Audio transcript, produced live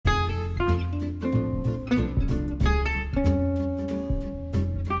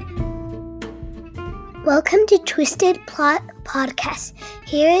Welcome to Twisted Plot Podcast.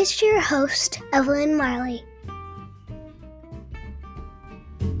 Here is your host, Evelyn Marley.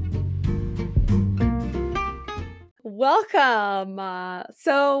 Welcome.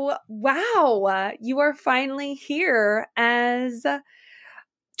 You are finally here as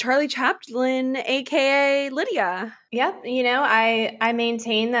Charlie Chaplin, aka Lydia. Yep. I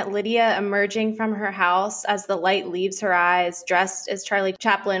maintain that Lydia emerging from her house as the light leaves her eyes, dressed as Charlie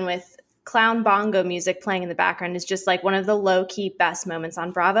Chaplin with clown bongo music playing in the background is just like one of the low-key best moments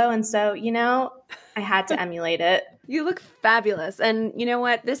on Bravo. And so, I had to emulate it. You look fabulous. And you know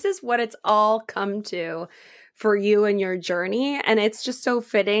what? This is what it's all come to for you and your journey. And it's just so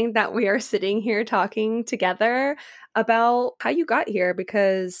fitting that we are sitting here talking together about how you got here,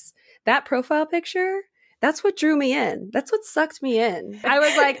 because that profile picture, that's what drew me in. That's what sucked me in. I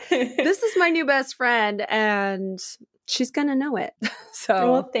was like, this is my new best friend and she's going to know it.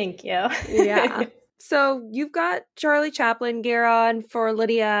 Well, thank you. Yeah. So you've got Charlie Chaplin gear on for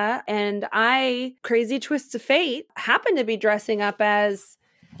Lydia, and I, crazy twist of fate, happen to be dressing up as,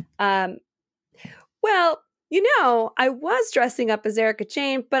 I was dressing up as Erika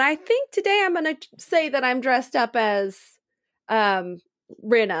Jayne, but I think today I'm going to say that I'm dressed up as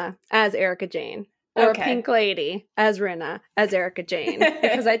Rinna as Erika Jayne, or Pink Lady as Rinna as Erika Jayne,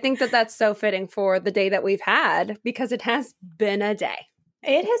 because I think that that's so fitting for the day that we've had, because it has been a day.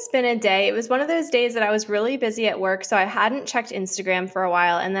 It has been a day. It was one of those days that I was really busy at work, so I hadn't checked Instagram for a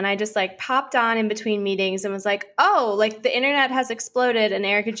while. And then I just popped on in between meetings and was like, oh, the internet has exploded and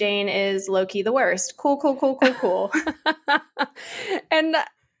Erika Jayne is low-key the worst. Cool. And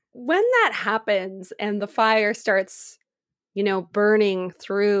when that happens and the fire starts, burning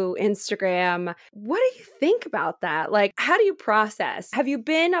through Instagram, what do you think about that? How do you process? Have you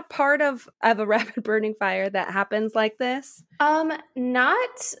been a part of a rapid burning fire that happens like this?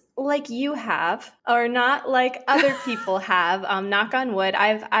 Not like you have, or not like other people have. Knock on wood.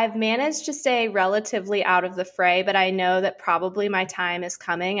 I've managed to stay relatively out of the fray, but I know that probably my time is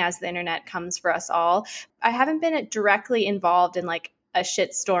coming as the internet comes for us all. I haven't been directly involved in a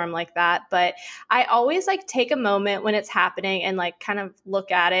shitstorm like that, but I always take a moment when it's happening and kind of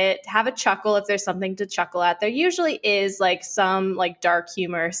look at it, have a chuckle if there's something to chuckle at. There usually is some dark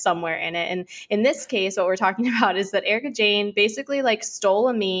humor somewhere in it. And in this case, what we're talking about is that Erika Jayne basically stole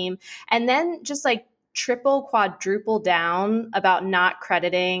a meme and then just triple, quadruple down about not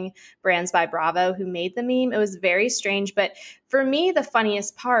crediting Brands by Bravo, who made the meme. It was very strange. But for me, the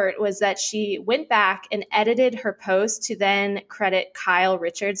funniest part was that she went back and edited her post to then credit Kyle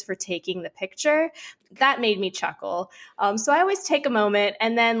Richards for taking the picture. That made me chuckle. So I always take a moment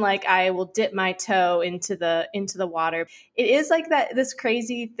and then I will dip my toe into the water. It is this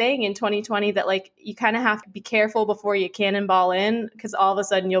crazy thing in 2020 that you kind of have to be careful before you cannonball in, because all of a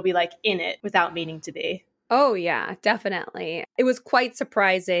sudden you'll be in it without meaning to be. Oh, yeah, definitely. It was quite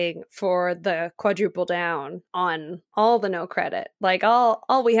surprising for the quadruple down on all the no credit.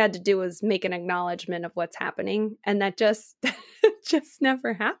 All we had to do was make an acknowledgement of what's happening, and that just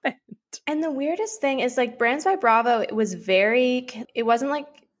never happened. And the weirdest thing is Brands by Bravo, it wasn't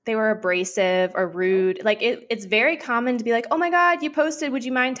they were abrasive or rude. It's very common to be oh my God, you posted, would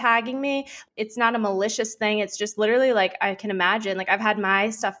you mind tagging me? It's not a malicious thing. It's just literally I can imagine, I've had my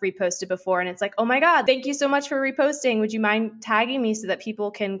stuff reposted before and it's oh my God, thank you so much for reposting. Would you mind tagging me so that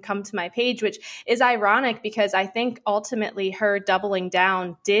people can come to my page? Which is ironic because I think ultimately her doubling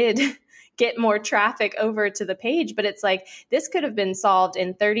down did get more traffic over to the page. But it's this could have been solved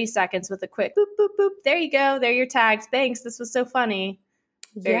in 30 seconds with a quick boop, boop, boop. There you go. There you're tagged. Thanks. This was so funny.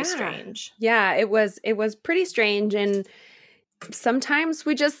 Very strange. Yeah, it was pretty strange. And sometimes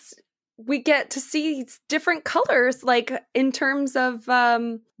we get to see different colors, in terms of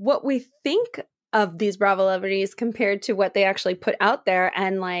what we think of these Bravo celebrities compared to what they actually put out there.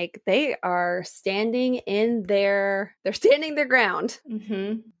 And they are standing their ground.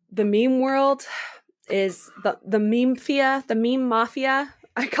 Mm-hmm. The meme world is the meme mafia,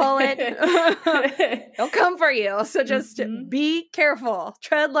 I call it. They'll come for you. So just be careful.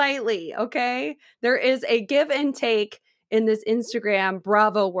 Tread lightly, okay? There is a give and take in this Instagram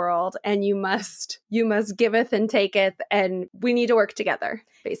Bravo world, and you must giveth and taketh, and we need to work together,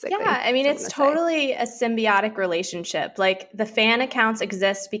 basically. Yeah, I mean, it's totally a symbiotic relationship. The fan accounts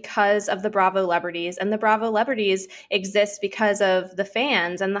exist because of the Bravo celebrities, and the Bravo celebrities exist because of the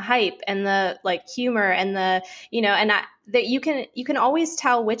fans and the hype and the humor and the, that you can always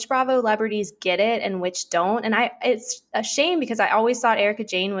tell which Bravo celebrities get it and which don't. And it's a shame because I always thought Erika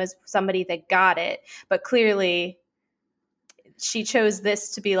Jayne was somebody that got it, but clearly she chose this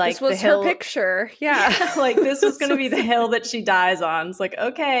to be like this was the hill. her picture. Yeah. Like this was going to be the hill that she dies on. It's like,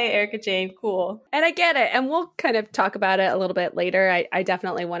 okay, Erika Jayne, cool. And I get it. And we'll kind of talk about it a little bit later. I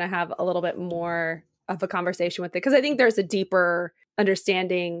definitely want to have a little bit more of a conversation with it because I think there's a deeper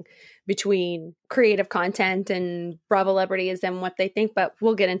understanding between creative content and Bravo celebrities and what they think, but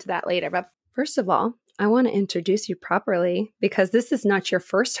we'll get into that later. But first of all, I want to introduce you properly because this is not your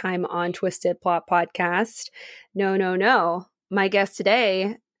first time on Twisted Plot Podcast. No. My guest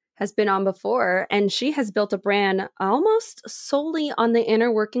today has been on before, and she has built a brand almost solely on the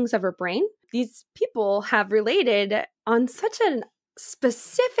inner workings of her brain. These people have related on such a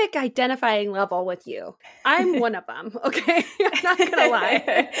specific identifying level with you. I'm one of them, okay? I'm not going to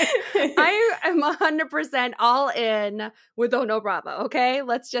lie. I am 100% all in with Oh No Bravo, okay?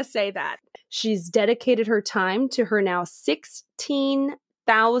 Let's just say that. She's dedicated her time to her now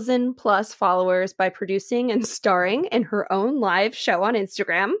 16,000 plus followers by producing and starring in her own live show on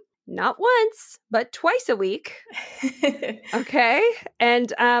Instagram. Not once, but twice a week. Okay.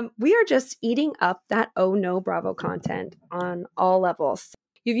 And we are just eating up that Oh No Bravo content on all levels.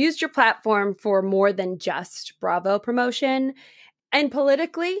 You've used your platform for more than just Bravo promotion. And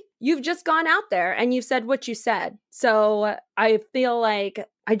politically, you've just gone out there and you've said what you said. So I feel like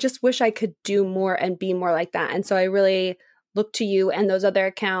I just wish I could do more and be more like that. And so I really look to you and those other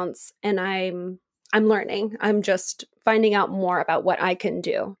accounts, and I'm learning. I'm just finding out more about what I can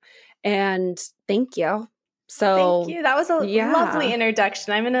do. And thank you. So thank you. That was a lovely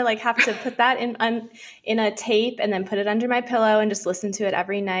introduction. I'm gonna have to put that in a tape and then put it under my pillow and just listen to it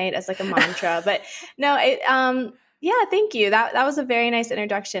every night as like a mantra. But no, yeah, thank you. That was a very nice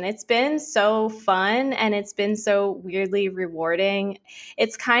introduction. It's been so fun and it's been so weirdly rewarding.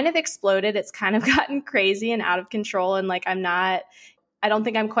 It's kind of exploded. It's kind of gotten crazy and out of control. And I don't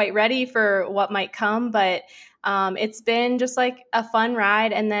think I'm quite ready for what might come, but it's been just like a fun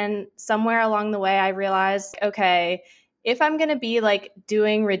ride. And then somewhere along the way, I realized, okay, if I'm going to be like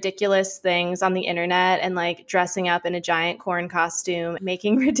doing ridiculous things on the internet and like dressing up in a giant corn costume,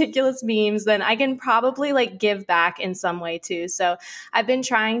 making ridiculous memes, then I can probably like give back in some way too. So I've been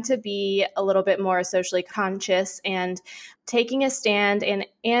trying to be a little bit more socially conscious and taking a stand and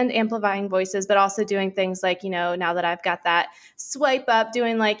amplifying voices, but also doing things like, now that I've got that swipe up,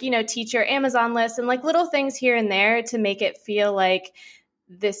 doing like, teach your Amazon list and like little things here and there to make it feel like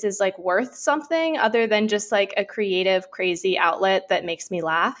this is like worth something other than just like a creative, crazy outlet that makes me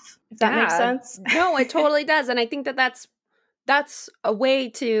laugh, if that makes sense. No, it totally does. And I think that that's a way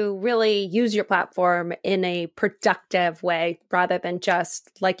to really use your platform in a productive way rather than just,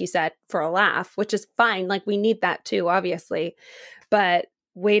 like you said, for a laugh, which is fine. Like we need that too, obviously, but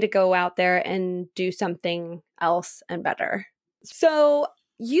way to go out there and do something else and better. So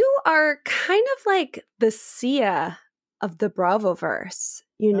you are kind of like the Sia of the Bravoverse.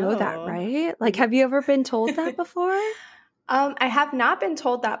 You know that, right? Like, have you ever been told that before? I have not been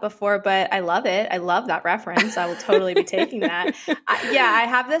told that before, but I love it. I love that reference. I will totally be taking that. I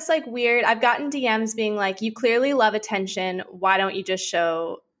have this like weird, I've gotten DMs being like, you clearly love attention. Why don't you just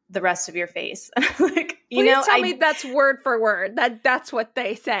show the rest of your face? Like, Please tell me that's word for word. That's what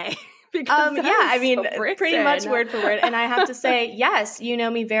they say. Pretty much word for word. And I have to say, yes, you know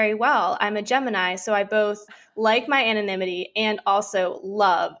me very well. I'm a Gemini, so I both like my anonymity and also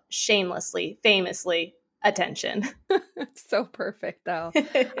love shamelessly, famously attention. It's so perfect, though.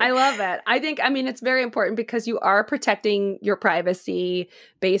 I love it. It's very important because you are protecting your privacy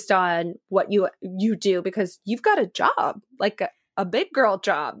based on what you do because you've got a job, like a big girl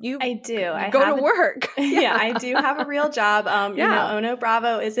job. I do. I go to work. Yeah, I do have a real job. Oh No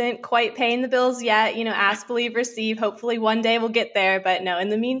Bravo isn't quite paying the bills yet. Ask, believe, receive. Hopefully one day we'll get there. But no, in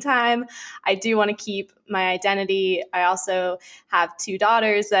the meantime, I do want to keep my identity. I also have 2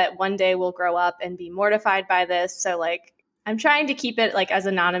 daughters that one day will grow up and be mortified by this. So like, I'm trying to keep it like as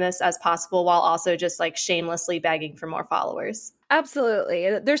anonymous as possible while also just like shamelessly begging for more followers.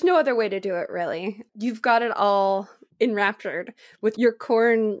 Absolutely. There's no other way to do it, really. You've got it all enraptured with your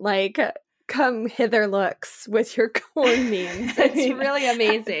corn, like come hither looks with your corn memes. It's really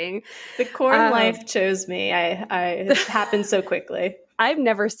amazing. The corn life chose me. It happened so quickly. I've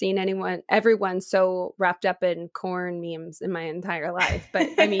never seen everyone so wrapped up in corn memes in my entire life. But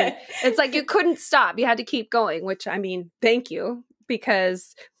it's like you couldn't stop. You had to keep going, which thank you,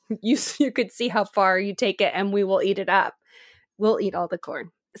 because you could see how far you take it and we will eat it up. We'll eat all the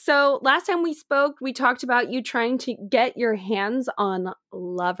corn. So last time we spoke, we talked about you trying to get your hands on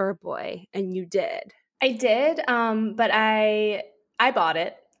Loverboy, and you did. I did, but I bought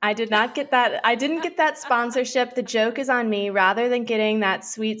it. I did not get that. I didn't get that sponsorship. The joke is on me. Rather than getting that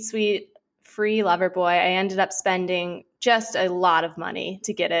sweet, sweet free Loverboy. I ended up spending just a lot of money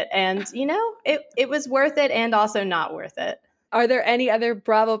to get it. And, it was worth it and also not worth it. Are there any other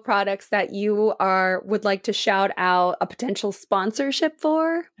Bravo products that you would like to shout out a potential sponsorship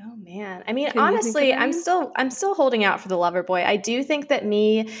for? Oh man. I mean, honestly, I'm still holding out for the Loverboy. I do think that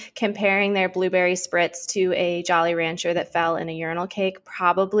me comparing their blueberry spritz to a Jolly Rancher that fell in a urinal cake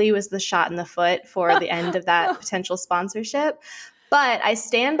probably was the shot in the foot for the end of that potential sponsorship. But I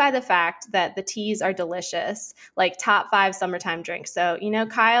stand by the fact that the teas are delicious, like top 5 summertime drinks. So,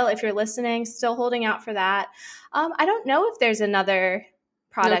 Kyle, if you're listening, still holding out for that. I don't know if there's another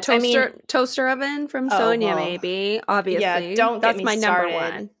product. Toaster oven from Sonia, maybe. Obviously, yeah. Don't get me started. Number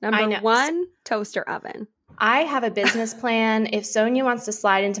one. Number one, toaster oven. I have a business plan. If Sonia wants to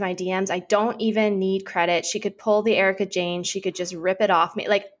slide into my DMs, I don't even need credit. She could pull the Erica Jane. She could just rip it off me.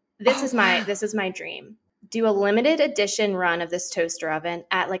 Like this is my dream. Do a limited edition run of this toaster oven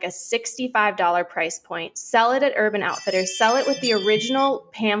at like a $65 price point. Sell it at Urban Outfitters. Sell it with the original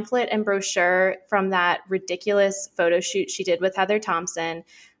pamphlet and brochure from that ridiculous photo shoot she did with Heather Thompson.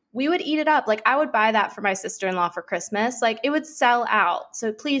 We would eat it up. Like I would buy that for my sister-in-law for Christmas. Like it would sell out.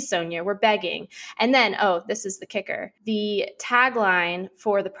 So please, Sonia, we're begging. And then, this is the kicker. The tagline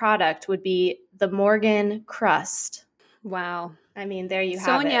for the product would be the Morgan Crust. Wow. I mean, there you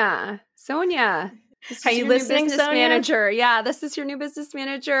have it. Sonia. Are you listening, Sonia? Manager? Yeah, this is your new business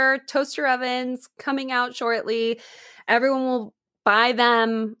manager. Toaster ovens coming out shortly. Everyone will buy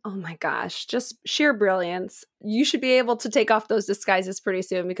them. Oh my gosh, just sheer brilliance. You should be able to take off those disguises pretty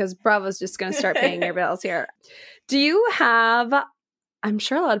soon because Bravo's just going to start paying your bills here. Do you have, I'm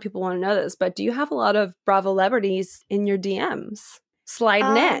sure a lot of people want to know this, but do you have a lot of Bravo celebrities in your DMs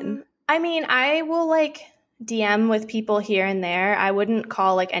sliding in? I mean, I will DM with people here and there. I wouldn't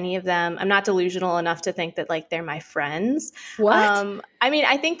call any of them. I'm not delusional enough to think that they're my friends. What? I mean,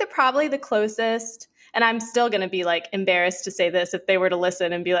 I think that probably the closest, and I'm still going to be embarrassed to say this if they were to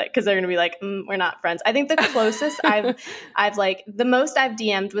listen and be because they're going to be we're not friends. I think the closest I've the most I've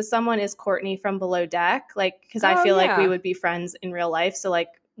DM'd with someone is Courtney from Below Deck, because I feel like we would be friends in real life. So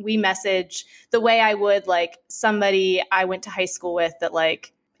we message the way I would somebody I went to high school with that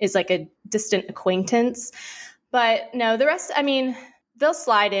is a distant acquaintance. But no, the rest, I mean, they'll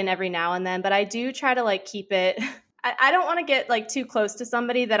slide in every now and then, but I do try to keep it. I don't want to get too close to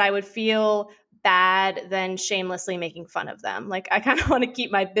somebody that I would feel bad then shamelessly making fun of them. I kind of want to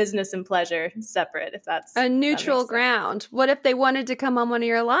keep my business and pleasure separate, if that's a neutral ground. What if they wanted to come on one of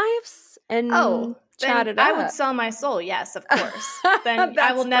your lives and chat it up? I would sell my soul. Yes, of course. Then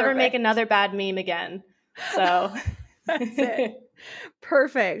I will never make another bad meme again. So that's it.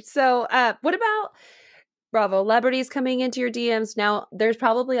 Perfect. So what about Bravo celebrities coming into your DMs? Now, there's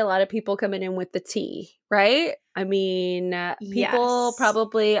probably a lot of people coming in with the tea, right? I mean, people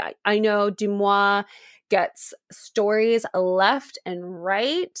probably, I know Dumois gets stories left and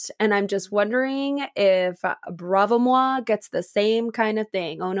right. And I'm just wondering if Bravo Moi gets the same kind of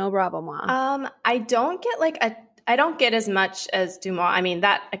thing. Oh no, Bravo Moi. I don't get I don't get as much as Dumois. I mean,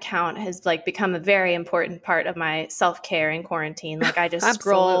 that account has become a very important part of my self-care in quarantine. I just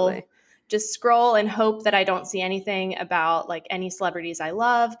scroll and hope that I don't see anything about any celebrities I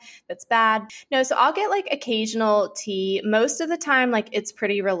love that's bad. No, so I'll get occasional tea. Most of the time, it's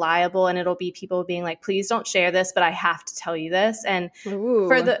pretty reliable and it'll be people being please don't share this, but I have to tell you this. And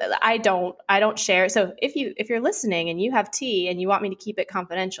I don't share. So if you're listening and you have tea and you want me to keep it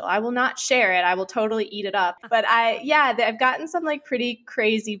confidential, I will not share it. I will totally eat it up. But I've gotten some pretty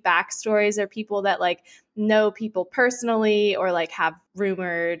crazy backstories or people that know people personally or have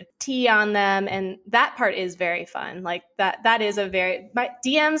rumored tea on them, and that part is very fun. That is my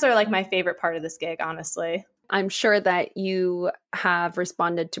DMs are my favorite part of this gig, honestly. I'm sure that you have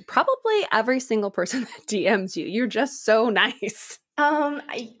responded to probably every single person that DMs you. You're just so nice.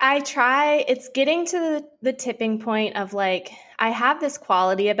 I try. It's getting to the tipping point of I have this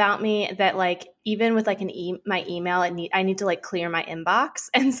quality about me that even with my email, I need to clear my inbox,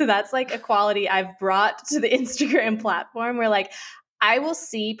 and so that's a quality I've brought to the Instagram platform where I will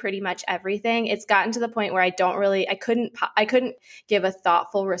see pretty much everything. It's gotten to the point where I couldn't give a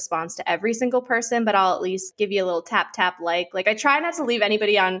thoughtful response to every single person, but I'll at least give you a little tap. I try not to leave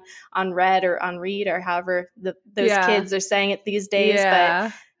anybody on read or on read or however those kids are saying it these days. Yeah.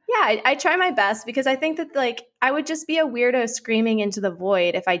 But yeah, I try my best because I think that I would just be a weirdo screaming into the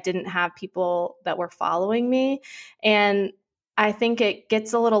void if I didn't have people that were following me. And I think it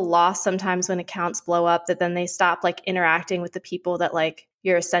gets a little lost sometimes when accounts blow up that then they stop interacting with the people that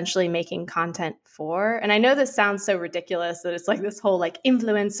you're essentially making content for. And I know this sounds so ridiculous that it's this whole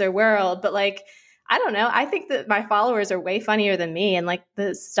influencer world, but I don't know. I think that my followers are way funnier than me. And like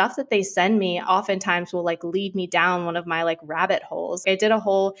the stuff that they send me oftentimes will like lead me down one of my like rabbit holes. I did a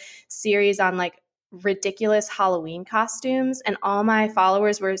whole series on like ridiculous Halloween costumes, and all my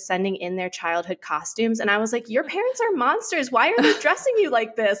followers were sending in their childhood costumes. And I was like, your parents are monsters. Why are they dressing you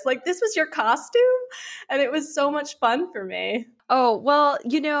like this? Like, this was your costume? And it was so much fun for me. Oh, well,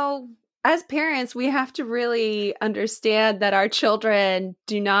 as parents, we have to really understand that our children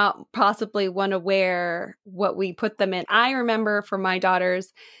do not possibly want to wear what we put them in. I remember for my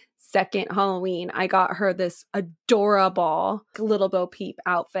daughter's second Halloween, I got her this adorable Little Bo Peep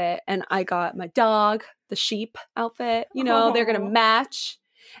outfit, and I got my dog the sheep outfit. They're going to match.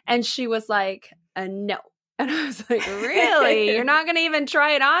 And she was like, no. And I was like, really? You're not going to even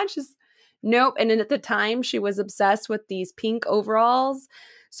try it on? She's, nope. And then at the time, she was obsessed with these pink overalls.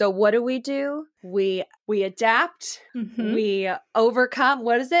 So what do? We adapt, we overcome.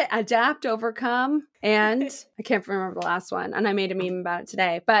 What is it? Adapt, overcome. And I can't remember the last one. And I made a meme about it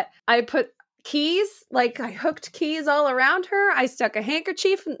today. But I put keys, like I hooked keys all around her. I stuck a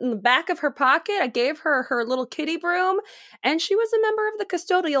handkerchief in the back of her pocket. I gave her her little kitty broom. And she was a member of the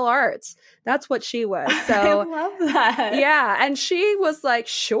custodial arts. That's what she was. So I love that. Yeah. And she was like,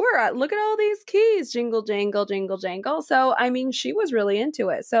 sure, look at all these keys. Jingle, jangle, jingle, jangle. So, I mean, she was really into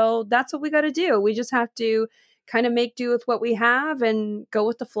it. So that's what we got to do. We just have to kind of make do with what we have and go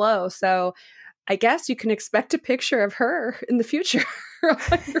with the flow. So I guess you can expect a picture of her in the future.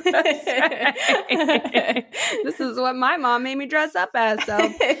 This is what my mom made me dress up as.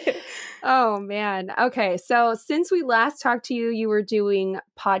 So, oh man. Okay. So since we last talked to you, you were doing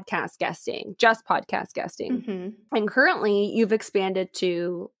podcast guesting, just podcast guesting. Mm-hmm. And currently you've expanded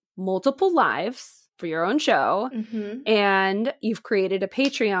to multiple lives for your own show. Mm-hmm. And you've created a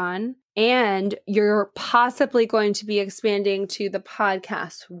Patreon. And you're possibly going to be expanding to the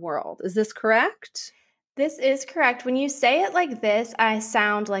podcast world. Is this correct? This is correct. When you say it like this, I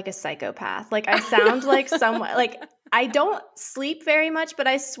sound like a psychopath. Like I sound like someone, like I don't sleep very much, but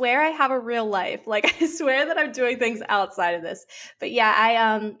I swear I have a real life. Like I swear that I'm doing things outside of this. But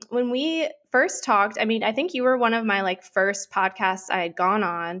yeah, when we first talked, I mean, I think you were one of my like first podcasts I had gone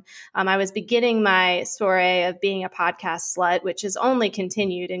on. I was beginning my soiree of being a podcast slut, which has only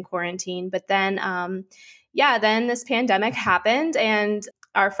continued in quarantine. But then, then this pandemic happened, and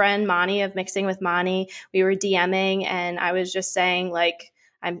our friend Mani of Mixing with Mani, we were DMing, and I was just saying like,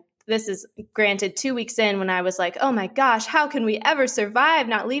 this is granted 2 weeks in when I was like, oh my gosh, how can we ever survive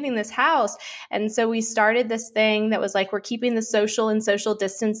not leaving this house? And so we started this thing that was like, we're keeping the social and social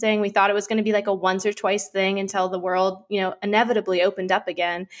distancing. We thought it was going to be like a once or twice thing until the world, inevitably opened up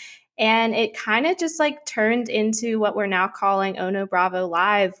again. And it kind of just like turned into what we're now calling Oh No Bravo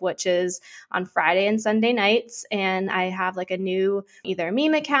Live, which is on Friday and Sunday nights. And I have like a new either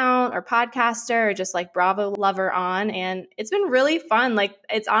meme account or podcaster or just like Bravo lover on. And it's been really fun. Like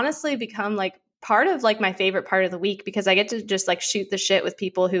it's honestly become like part of like my favorite part of the week because I get to just like shoot the shit with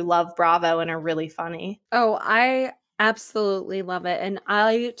people who love Bravo and are really funny. Oh, I absolutely love it. And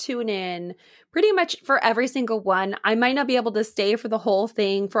I tune in pretty much for every single one. I might not be able to stay for the whole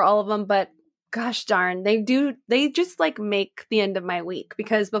thing for all of them, but gosh darn, they just like make the end of my week,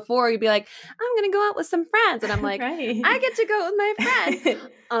 because before you'd be like, I'm going to go out with some friends. And I'm like, right. I get to go with my friends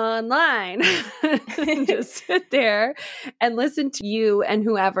online and just sit there and listen to you and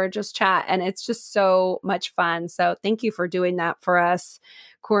whoever just chat. And it's just so much fun. So thank you for doing that for us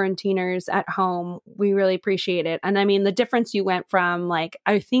quarantiners at home. We really appreciate it. And I mean, the difference you went from like,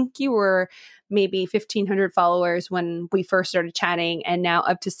 I think you were maybe 1,500 followers when we first started chatting, and now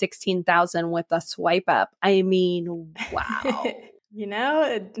up to 16,000 with a swipe up. I mean, wow.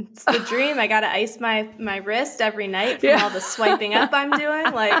 It's the dream. I got to ice my wrist every night from all the swiping up I'm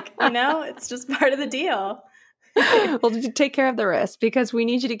doing. Like, it's just part of the deal. Well, take care of the wrist, because we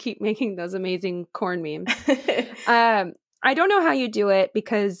need you to keep making those amazing corn memes. I don't know how you do it,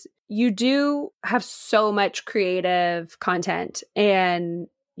 because you do have so much creative content and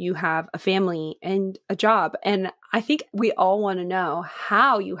you have a family and a job. And I think we all want to know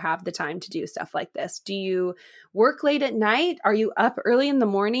how you have the time to do stuff like this. Do you work late at night? Are you up early in the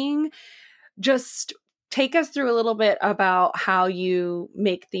morning? Just take us through a little bit about how you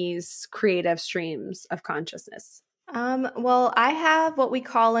make these creative streams of consciousness. Well, I have what we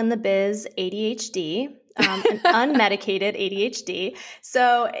call in the biz ADHD. An unmedicated ADHD.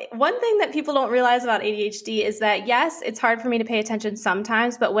 So one thing that people don't realize about ADHD is that, yes, it's hard for me to pay attention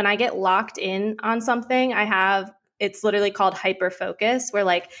sometimes, but when I get locked in on something, it's literally called hyperfocus, where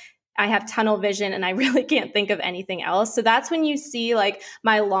like I have tunnel vision and I really can't think of anything else. So that's when you see like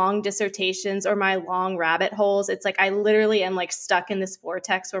my long dissertations or my long rabbit holes. It's like I literally am like stuck in this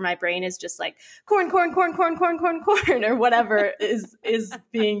vortex where my brain is just like corn, corn, corn, corn, corn, corn, corn, or whatever is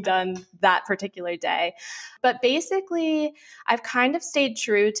being done that particular day. But basically, I've kind of stayed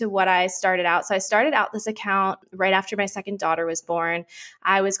true to what I started out. So I started out this account right after my second daughter was born.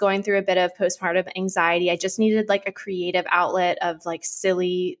 I was going through a bit of postpartum anxiety. I just needed like a creative outlet of like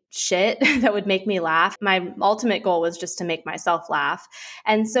silly shit that would make me laugh. My ultimate goal was just to make myself laugh.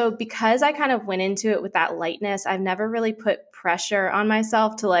 And so because I kind of went into it with that lightness, I've never really put pressure on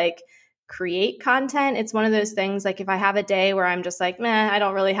myself to like create content. It's one of those things like if I have a day where I'm just like, meh, I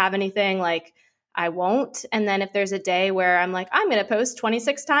don't really have anything, like I won't. And then if there's a day where I'm like, I'm going to post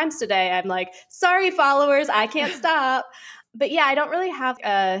 26 times today, I'm like, sorry, followers, I can't stop. But yeah, I don't really have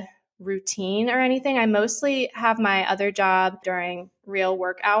a routine or anything. I mostly have my other job during real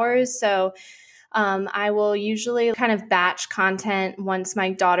work hours. So I will usually kind of batch content once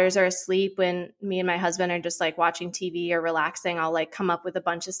my daughters are asleep. When me and my husband are just like watching TV or relaxing, I'll like come up with a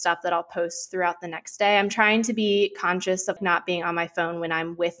bunch of stuff that I'll post throughout the next day. I'm trying to be conscious of not being on my phone when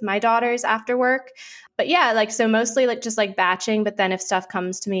I'm with my daughters after work. But yeah, like, so mostly like just like batching. But then if stuff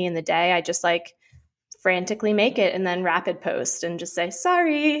comes to me in the day, I just like frantically make it and then rapid post and just say,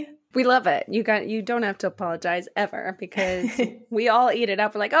 sorry. We love it. You don't have to apologize ever because we all eat it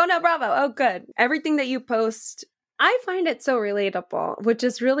up. We're like, oh no, bravo. Oh, good. Everything that you post, I find it so relatable, which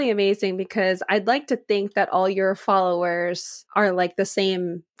is really amazing because I'd like to think that all your followers are like the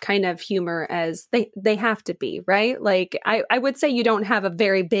same kind of humor as they have to be, right? Like I would say you don't have a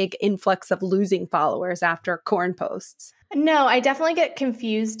very big influx of losing followers after corn posts. No, I definitely get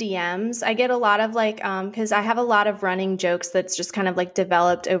confused DMs. I get a lot of like, because I have a lot of running jokes that's just kind of like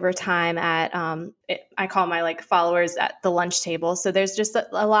developed over time at, I call my like followers at the lunch table. So there's just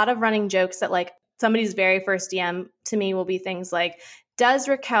a lot of running jokes that like somebody's very first DM to me will be things like, does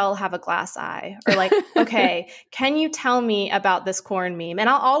Raquel have a glass eye? Or like, okay, can you tell me about this corn meme? And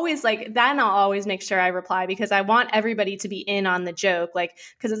I'll always make sure I reply because I want everybody to be in on the joke, like,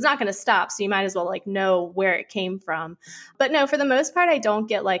 because it's not going to stop. So you might as well like know where it came from. But no, for the most part, I don't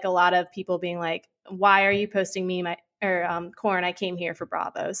get like a lot of people being like, why are you posting meme or corn? I came here for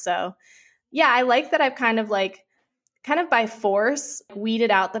Bravo. So yeah, I like that I've kind of by force weeded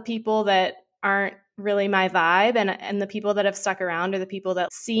out the people that aren't really my vibe, and the people that have stuck around are the people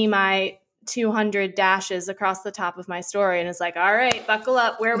that see my 200 dashes across the top of my story and is like, all right, buckle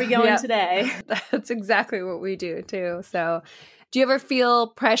up, where are we going today? That's exactly what we do too. So do you ever feel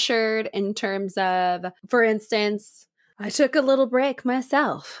pressured in terms of, for instance, I took a little break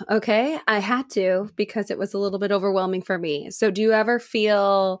myself, okay? I had to because it was a little bit overwhelming for me. So do you ever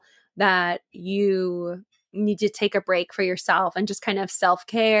feel that you need to take a break for yourself and just kind of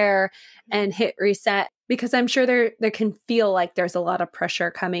self-care and hit reset? Because I'm sure there can feel like there's a lot of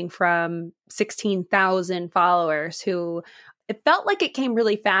pressure coming from 16,000 followers who it felt like it came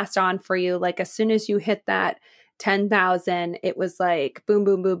really fast on for you. Like as soon as you hit that 10,000, it was like boom,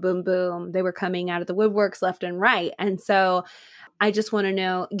 boom, boom, boom, boom. They were coming out of the woodworks left and right. And so I just want to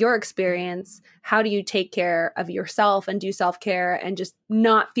know your experience. How do you take care of yourself and do self-care and just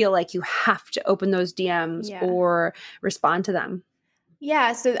not feel like you have to open those DMs or respond to them?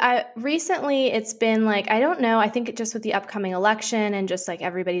 Yeah. So recently it's been like, I don't know, I think just with the upcoming election and just like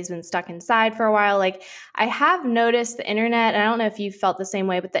everybody's been stuck inside for a while, like I have noticed the internet, and I don't know if you felt the same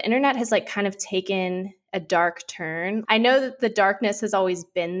way, but the internet has like kind of taken a dark turn. I know that the darkness has always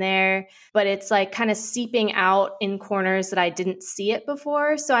been there, but it's like kind of seeping out in corners that I didn't see it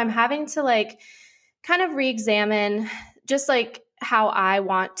before. So I'm having to like kind of re-examine just like how I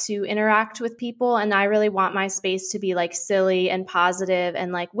want to interact with people. And I really want my space to be like silly and positive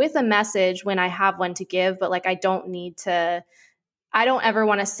and like with a message when I have one to give, but like I don't ever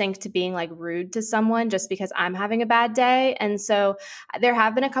want to sink to being like rude to someone just because I'm having a bad day. And so there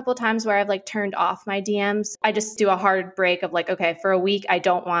have been a couple of times where I've like turned off my DMs. I just do a hard break of like, okay, for a week, I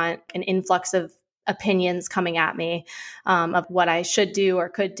don't want an influx of opinions coming at me of what I should do or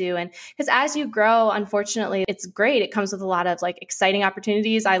could do. And because as you grow, unfortunately, it's great. It comes with a lot of like exciting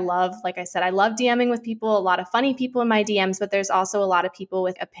opportunities. Like I said, I love DMing with people, a lot of funny people in my DMs, but there's also a lot of people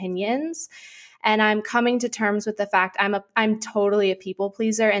with opinions. And I'm coming to terms with the fact I'm totally a people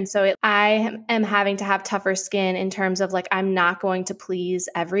pleaser. And so I am having to have tougher skin in terms of like, I'm not going to please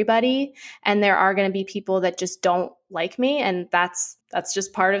everybody. And there are going to be people that just don't like me. And that's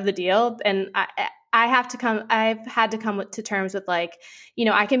just part of the deal. And I've had to come to terms with like, you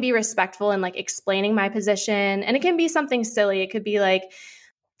know, I can be respectful in like explaining my position, and it can be something silly. It could be like,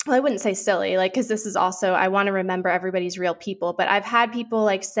 well, I wouldn't say silly, like, because this is also, I want to remember everybody's real people, but I've had people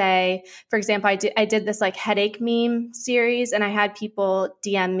like say, for example, I did this like headache meme series, and I had people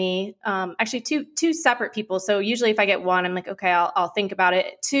DM me, actually two separate people. So usually if I get one, I'm like, okay, I'll think about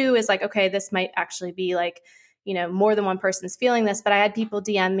it. Two is like, okay, this might actually be like, more than one person's feeling this, but I had people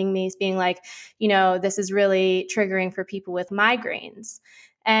DMing me being like, this is really triggering for people with migraines.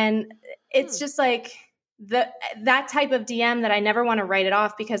 And it's just like, that type of DM that I never want to write it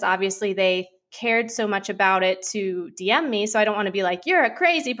off, because obviously they cared so much about it to DM me. So I don't want to be like, you're a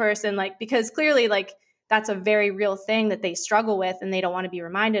crazy person, like, because clearly like that's a very real thing that they struggle with and they don't want to be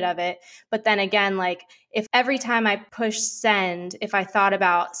reminded of it. But then again, like if every time I push send, if I thought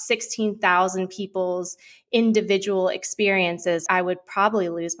about 16,000 people's individual experiences, I would probably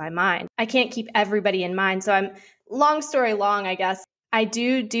lose my mind. I can't keep everybody in mind. So long story long, I guess, I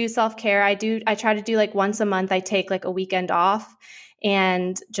do self-care. I try to do like once a month, I take like a weekend off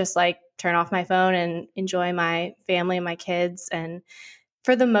and just like turn off my phone and enjoy my family and my kids. And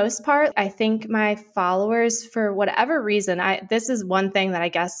for the most part, I think my followers, for whatever reason, this is one thing that I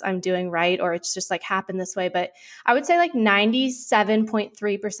guess I'm doing right, or it's just like happened this way. But I would say like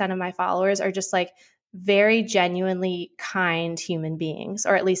 97.3% of my followers are just like very genuinely kind human beings,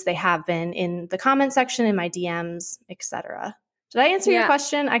 or at least they have been in the comment section, in my DMs, etc. Did I answer your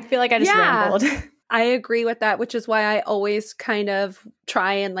question? I feel like I just rambled. I agree with that, which is why I always kind of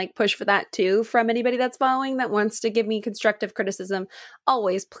try and like push for that too from anybody that's following that wants to give me constructive criticism.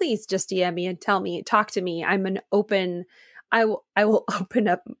 Always, please just DM me and talk to me. I will open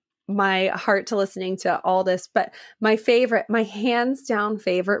up my heart to listening to all this. But my hands down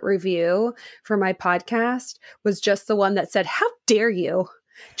favorite review for my podcast was just the one that said, "How dare you?"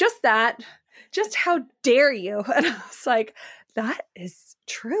 Just that. Just how dare you? And I was like, that is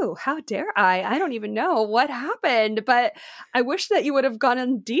true. How dare I? I don't even know what happened, but I wish that you would have gone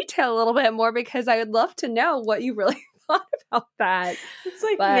in detail a little bit more, because I would love to know what you really thought about that. It's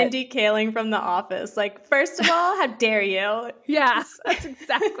like Mindy Kaling from The Office. Like, first of all, how dare you? Yeah, that's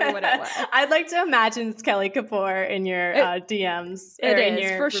exactly what it was. I'd like to imagine it's Kelly Kapoor in your DMs. It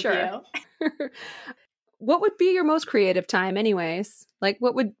is, for sure. What would be your most creative time anyways? Like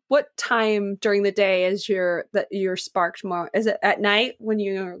what time during the day is you're sparked more? Is it at night when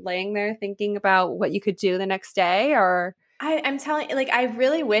you're laying there thinking about what you could do the next day? Or I'm telling you, like, I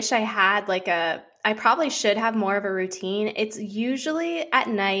really wish I had like I probably should have more of a routine. It's usually at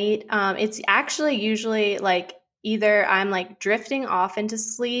night. It's actually usually like either I'm like drifting off into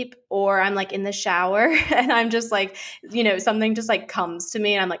sleep, or I'm like in the shower and I'm just like, something just like comes to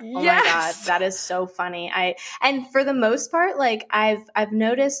me and I'm like, oh my God, that is so funny. And for the most part, like I've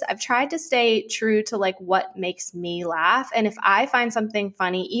noticed, I've tried to stay true to like what makes me laugh. And if I find something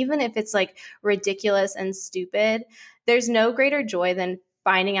funny, even if it's like ridiculous and stupid, there's no greater joy than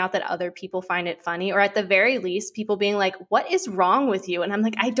finding out that other people find it funny, or at the very least, people being like, what is wrong with you? And I'm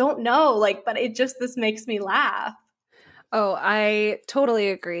like, I don't know, like, but this makes me laugh. Oh, I totally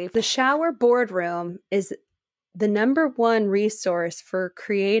agree. The shower boardroom is the number one resource for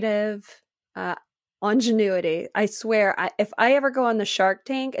creative ingenuity. I swear, if I ever go on the Shark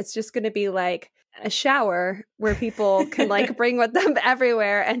Tank, it's just going to be like a shower where people can like bring with them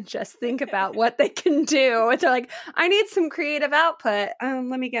everywhere and just think about what they can do. And they're like, I need some creative output.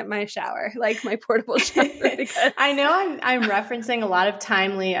 Let me get my shower, like my portable shower. Because I know I'm referencing a lot of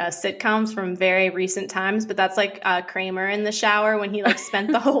timely sitcoms from very recent times, but that's like Kramer in the shower when he like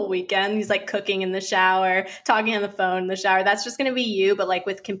spent the whole weekend. He's like cooking in the shower, talking on the phone in the shower. That's just going to be you, but like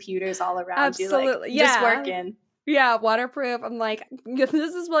with computers all around you, like just working. Yeah, waterproof. I'm like, this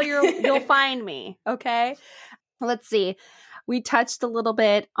is where you'll find me. Okay. Let's see. We touched a little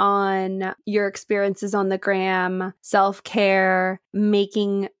bit on your experiences on the gram, self-care,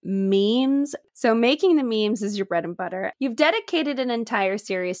 making memes. So making the memes is your bread and butter. You've dedicated an entire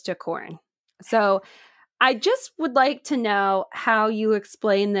series to corn. So I just would like to know how you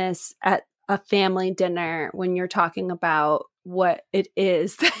explain this at a family dinner when you're talking about what it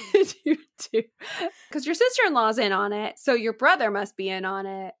is that you do. Because your sister-in-law's in on it, so your brother must be in on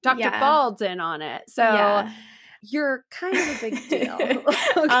it. Dr. Bald's in on it. So you're kind of a big deal.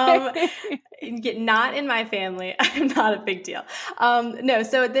 Okay. Not in my family. I'm not a big deal. No,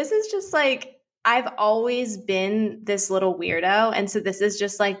 so this is just like, I've always been this little weirdo. And so this is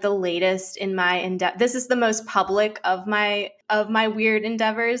just like the latest in my endeavor. This is the most public of my weird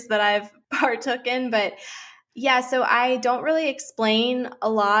endeavors that I've partook in. But yeah, so I don't really explain a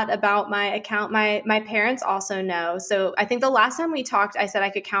lot about my account. My parents also know. So I think the last time we talked, I said I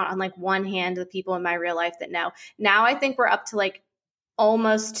could count on like one hand the people in my real life that know. Now I think we're up to like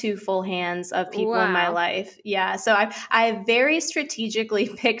almost 2 full hands of people in my Wow. life. Yeah. So I very strategically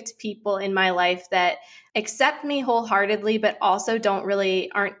picked people in my life that accept me wholeheartedly, but also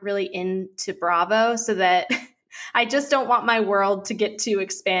aren't really into Bravo, so that I just don't want my world to get too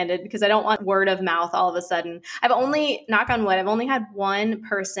expanded, because I don't want word of mouth all of a sudden. Knock on wood, I've only had one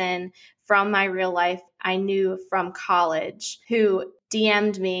person from my real life I knew from college who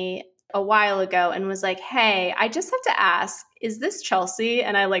DM'd me a while ago and was like, "Hey, I just have to ask, is this Chelsea?"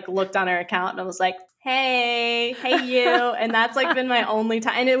 And I like looked on her account and I was like, "Hey, you." And that's like been my only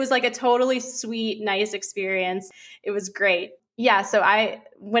time. And it was like a totally sweet, nice experience. It was great. Yeah, so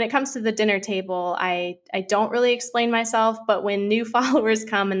when it comes to the dinner table, I don't really explain myself, but when new followers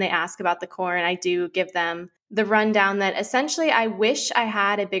come and they ask about the corn, I do give them the rundown that essentially I wish I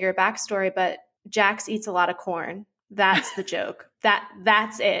had a bigger backstory, but Jax eats a lot of corn. That's the joke.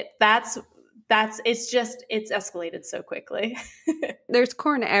 That's it. It's escalated so quickly. There's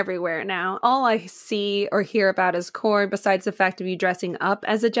corn everywhere now. All I see or hear about is corn, besides the fact of you dressing up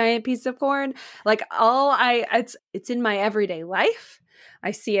as a giant piece of corn. Like it's in my everyday life.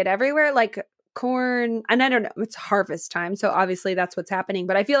 I see it everywhere. Like corn, and I don't know, it's harvest time. So obviously that's what's happening,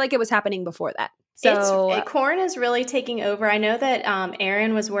 but I feel like it was happening before that. So corn is really taking over. I know that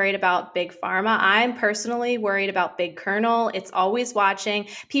Aaron was worried about Big Pharma. I'm personally worried about Big Kernel. It's always watching.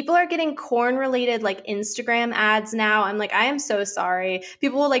 People are getting corn related like Instagram ads now. I'm like, I am so sorry.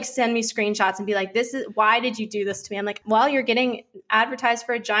 People will like send me screenshots and be like, why did you do this to me? I'm like, well, you're getting advertised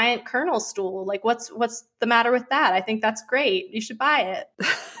for a giant kernel stool. Like what's the matter with that? I think that's great. You should buy it.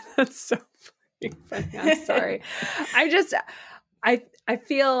 That's so funny. I'm sorry. I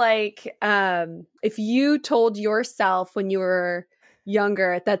feel like if you told yourself when you were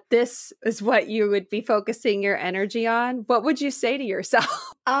younger that this is what you would be focusing your energy on, what would you say to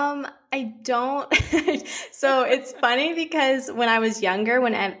yourself? I don't. So it's funny because when I was younger,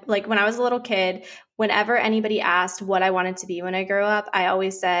 when I was a little kid, whenever anybody asked what I wanted to be when I grew up, I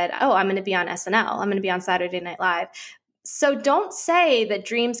always said, "Oh, I'm going to be on SNL. I'm going to be on Saturday Night Live." So don't say that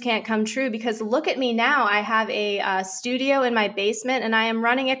dreams can't come true, because look at me now. I have a studio in my basement and I am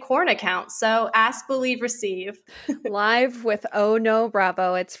running a corn account. So ask, believe, receive. Live with Oh No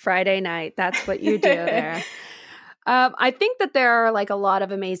Bravo. It's Friday night. That's what you do there. I think that there are like a lot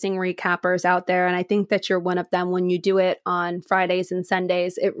of amazing recappers out there, and I think that you're one of them. When you do it on Fridays and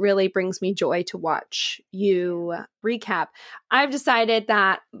Sundays, it really brings me joy to watch you recap. I've decided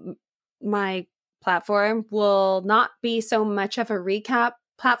that my platform will not be so much of a recap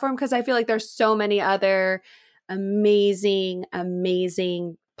platform, because I feel like there's so many other amazing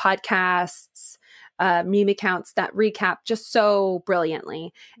podcasts, meme accounts that recap just so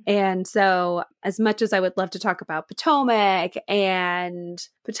brilliantly. And so as much as I would love to talk about Potomac and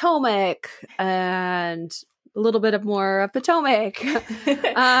a little bit of more of Potomac,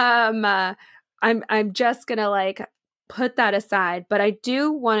 I'm just gonna like put that aside. But I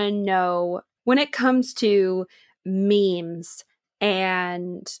do want to know, when it comes to memes,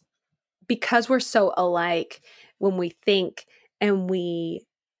 and because we're so alike when we think and we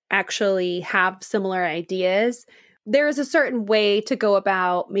actually have similar ideas, there is a certain way to go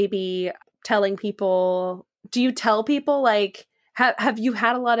about maybe telling people. Do you tell people, like, have you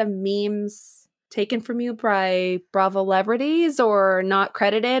had a lot of memes taken from you by Bravo celebrities or not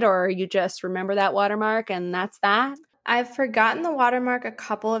credited, or you just remember that watermark and that's that? I've forgotten the watermark a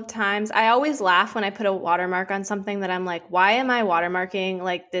couple of times. I always laugh when I put a watermark on something that I'm like, why am I watermarking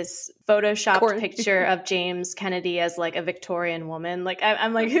like this photoshopped picture of James Kennedy as like a Victorian woman? Like,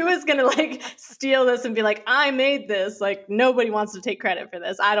 I'm like, who is going to like steal this and be like, I made this? Like, nobody wants to take credit for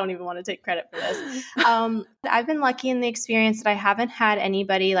this. I don't even want to take credit for this. I've been lucky in the experience that I haven't had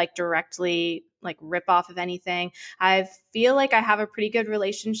anybody like directly like rip off of anything. I feel like I have a pretty good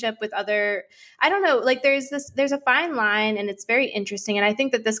relationship with other, I don't know, like there's a fine line, and it's very interesting. And I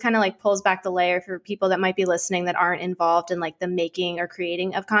think that this kind of like pulls back the layer for people that might be listening that aren't involved in like the making or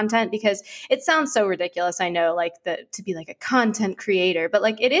creating of content, because it sounds so ridiculous. I know, like to be like a content creator, but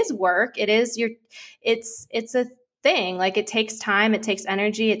like it is work. It's a thing. Like it takes time, it takes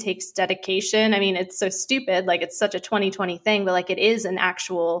energy, it takes dedication. I mean, it's so stupid. Like it's such a 2020 thing, but like it is an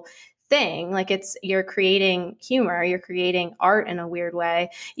actual thing. Like you're creating humor, you're creating art in a weird way,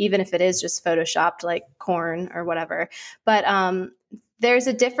 even if it is just photoshopped like corn or whatever. But there's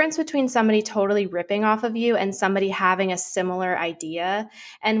a difference between somebody totally ripping off of you and somebody having a similar idea.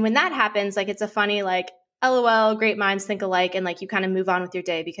 And when that happens, like it's a funny like, LOL, great minds think alike, and like you kind of move on with your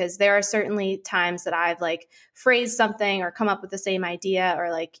day, because there are certainly times that I've like phrased something or come up with the same idea, or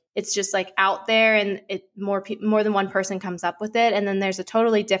like it's just like out there and more than one person comes up with it. And then there's a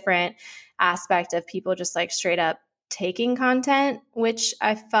totally different aspect of people just like straight up taking content, which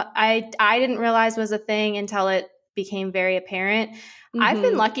I didn't realize was a thing until it became very apparent. I've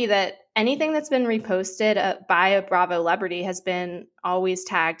been lucky that anything that's been reposted by a Bravo celebrity has been always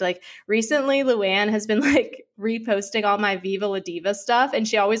tagged. Like recently, Luann has been like reposting all my Viva La Diva stuff, and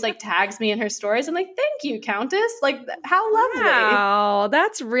she always like tags me in her stories. I'm like, thank you, Countess. Like, how lovely. Wow,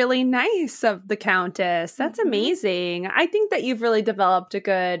 that's really nice of the Countess. That's amazing. I think that you've really developed a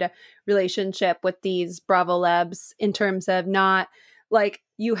good relationship with these Bravo Lebs in terms of not like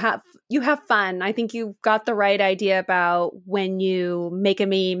you have fun. I think you've got the right idea about when you make a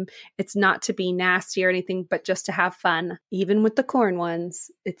meme, it's not to be nasty or anything, but just to have fun. Even with the corn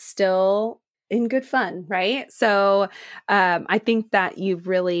ones, it's still in good fun, right? So I think that you've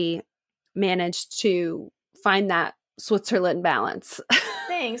really managed to find that Switzerland balance.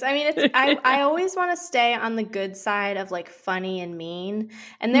 Thanks. I mean, I always want to stay on the good side of like funny and mean.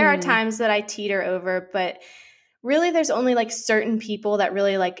 And there are times that I teeter over, but really there's only like certain people that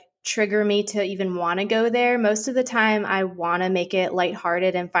really like trigger me to even want to go there. Most of the time I want to make it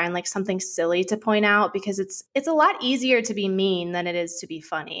lighthearted and find like something silly to point out, because it's a lot easier to be mean than it is to be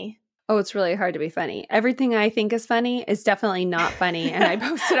funny. Oh, it's really hard to be funny. Everything I think is funny is definitely not funny, and I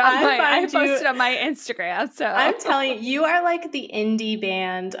posted on my Instagram. So I'm telling you, you are like the indie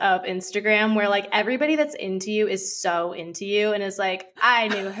band of Instagram, where like everybody that's into you is so into you and is like, I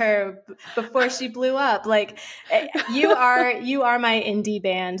knew her before she blew up. Like you are my indie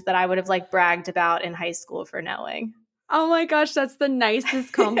band that I would have like bragged about in high school for knowing. Oh my gosh, that's the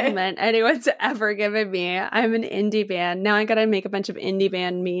nicest compliment anyone's ever given me. I'm an indie band. Now I got to make a bunch of indie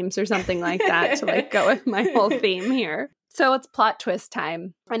band memes or something like that to like go with my whole theme here. So it's plot twist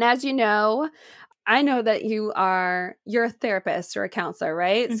time. And as you know, I know that you're a therapist or a counselor,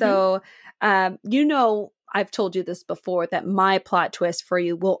 right? Mm-hmm. So, I've told you this before, that my plot twist for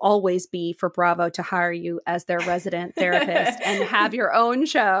you will always be for Bravo to hire you as their resident therapist and have your own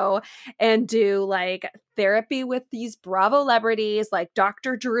show and do like therapy with these Bravo celebrities like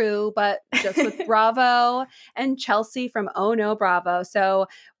Dr. Drew, but just with Bravo and Chelsea from Oh No Bravo. So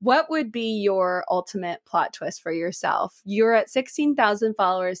what would be your ultimate plot twist for yourself? You're at 16,000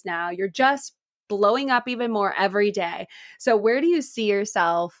 followers now. You're just blowing up even more every day. So where do you see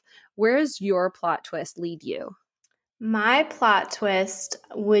yourself? Where does your plot twist lead you? My plot twist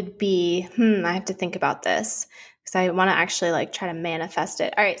would be, I have to think about this because I want to actually like try to manifest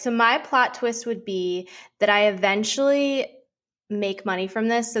it. All right. So my plot twist would be that I eventually make money from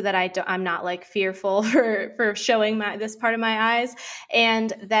this, so that I'm not like fearful for showing this part of my eyes,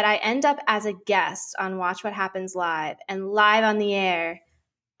 and that I end up as a guest on Watch What Happens Live, and live on the air,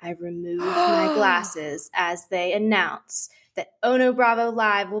 I remove my glasses as they announce that Oh No Bravo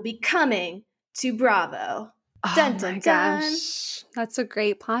Live will be coming to Bravo. Oh dun, dun, my gosh. That's a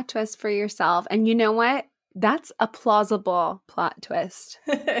great plot twist for yourself. And you know what? That's a plausible plot twist.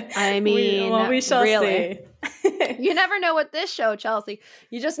 I mean, we shall see. You never know with this show, Chelsea.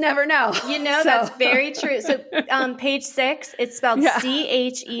 You just never know. You know, that's very true. So page 6, it's spelled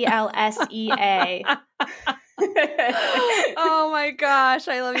CHELSEA. Oh my gosh,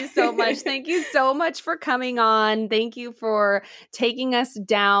 I love you so much. Thank you so much for coming on. Thank you for taking us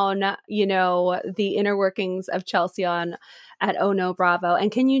down, the inner workings of Chelsea at Oh No Bravo.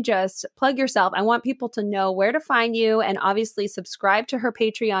 And can you just plug yourself? I want people to know where to find you, and obviously subscribe to her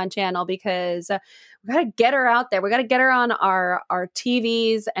Patreon channel, because we got to get her out there. We got to get her on our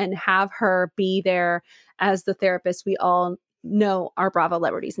TVs and have her be there as the therapist we all know our Bravo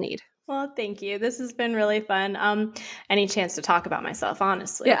celebrities need. Well, thank you. This has been really fun. Any chance to talk about myself,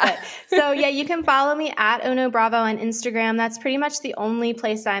 honestly. Yeah. You can follow me at Oh No Bravo on Instagram. That's pretty much the only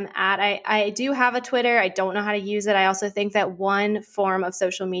place I'm at. I do have a Twitter. I don't know how to use it. I also think that one form of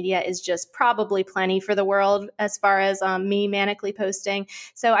social media is just probably plenty for the world as far as me manically posting.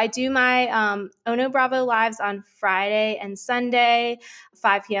 So I do my Oh No Bravo lives on Friday and Sunday,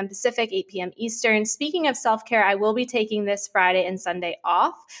 5 p.m. Pacific, 8 p.m. Eastern. Speaking of self-care, I will be taking this Friday and Sunday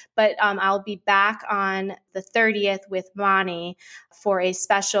off, but I'll be back on the 30th with Monty for a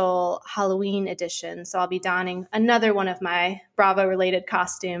special Halloween edition. So I'll be donning another one of my Bravo-related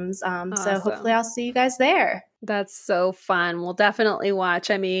costumes. Awesome. So hopefully I'll see you guys there. That's so fun. We'll definitely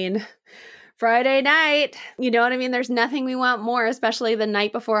watch. I mean, Friday night, you know what I mean? There's nothing we want more, especially the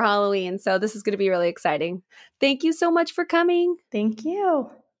night before Halloween. So this is going to be really exciting. Thank you so much for coming. Thank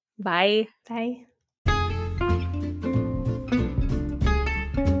you. Bye. Bye.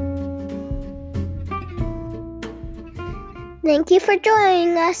 Thank you for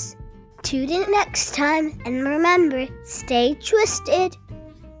joining us. Tune in next time, and remember, stay twisted.